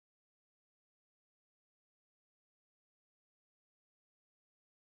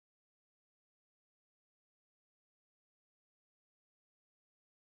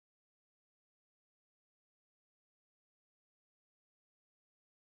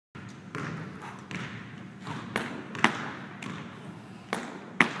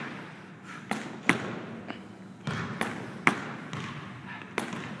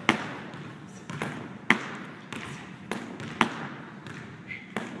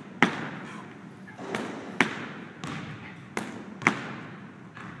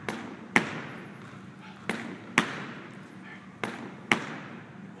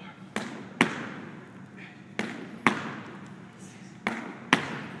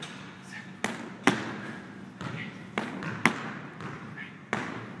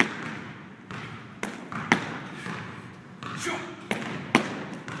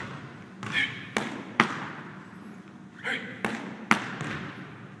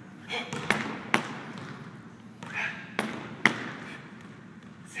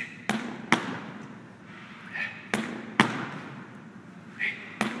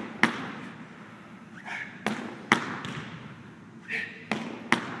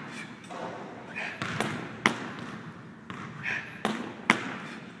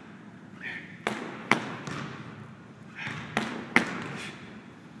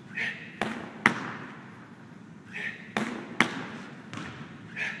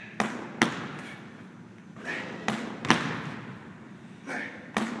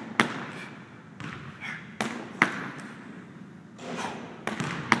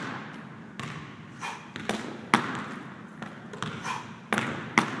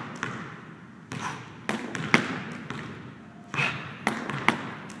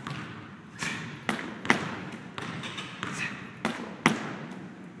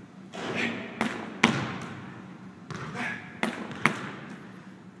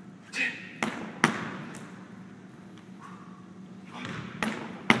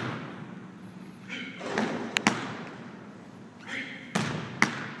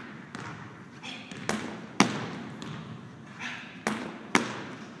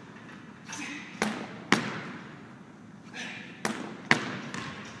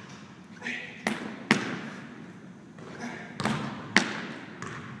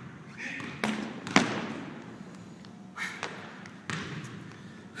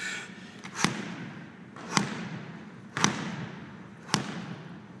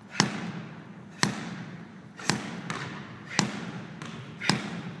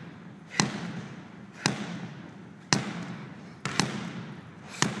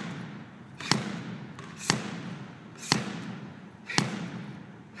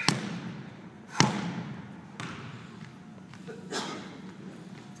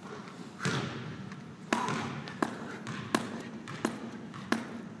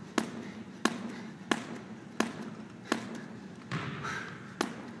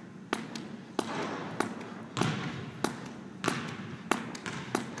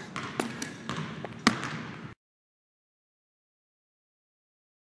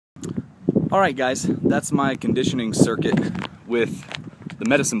Alright guys, that's my conditioning circuit with the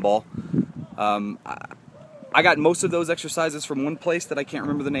medicine ball. I got most of those exercises from one place that I can't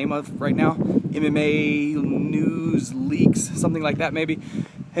remember the name of right now. MMA News Leaks, something like that maybe.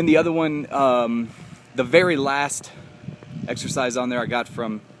 And the other one, the very last exercise on there I got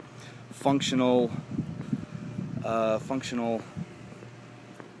from functional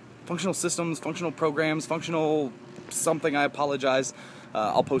systems, functional programs, functional something, I apologize.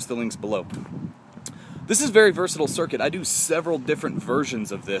 I'll post the links below. This is a very versatile circuit. I do several different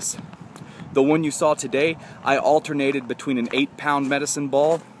versions of this. The one you saw today, I alternated between an 8-pound medicine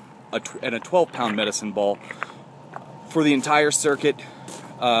ball and a 12-pound medicine ball for the entire circuit.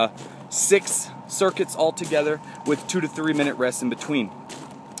 6 circuits altogether with 2 to 3 minute rests in between.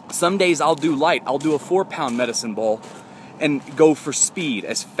 Some days I'll do light. I'll do a 4-pound medicine ball and go for speed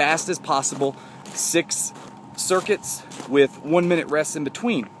as fast as possible. 6 circuits with 1 minute rest in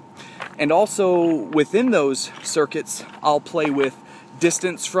between. And also within those circuits, I'll play with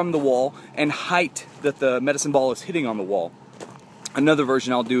distance from the wall and height that the medicine ball is hitting on the wall. Another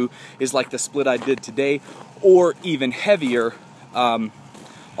version I'll do is like the split I did today, or even heavier,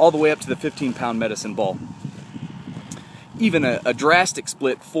 all the way up to the 15-pound medicine ball. Even a drastic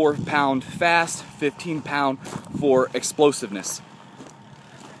split, 4-pound fast, 15-pound for explosiveness.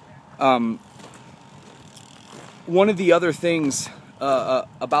 One of the other things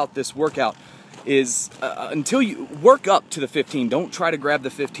about this workout is until you work up to the 15, don't try to grab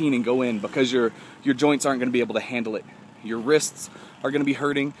the 15 and go in, because your joints aren't going to be able to handle it. Your wrists are going to be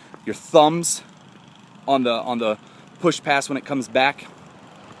hurting. Your thumbs on the push pass when it comes back.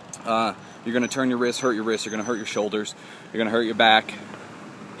 You're going to turn your wrists, hurt your wrists. You're going to hurt your shoulders. You're going to hurt your back,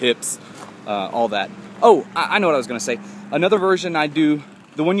 hips, all that. Oh, I know what I was going to say. Another version I do,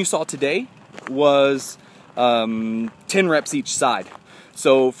 the one you saw today, was 10 reps each side.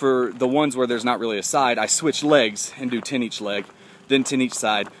 So for the ones where there's not really a side, I switch legs and do 10 each leg, then 10 each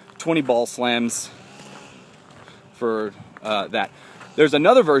side, 20 ball slams for that. There's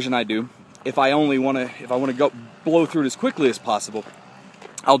another version I do if I want to go blow through it as quickly as possible.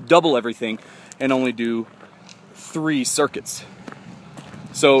 I'll double everything and only do 3 circuits.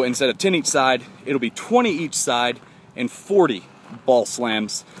 So instead of 10 each side, it'll be 20 each side and 40 ball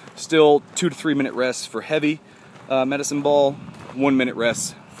slams. Still 2 to 3 minute rests for heavy medicine ball, 1 minute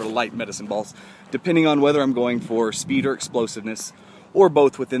rest for light medicine balls, depending on whether I'm going for speed or explosiveness, or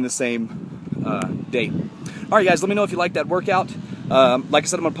both within the same day. Alright guys, let me know if you like that workout. Like I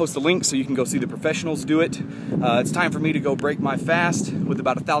said, I'm going to post the link so you can go see the professionals do it. It's time for me to go break my fast with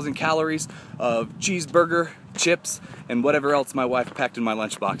about 1,000 calories of cheeseburger, chips, and whatever else my wife packed in my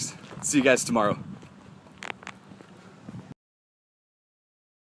lunchbox. See you guys tomorrow.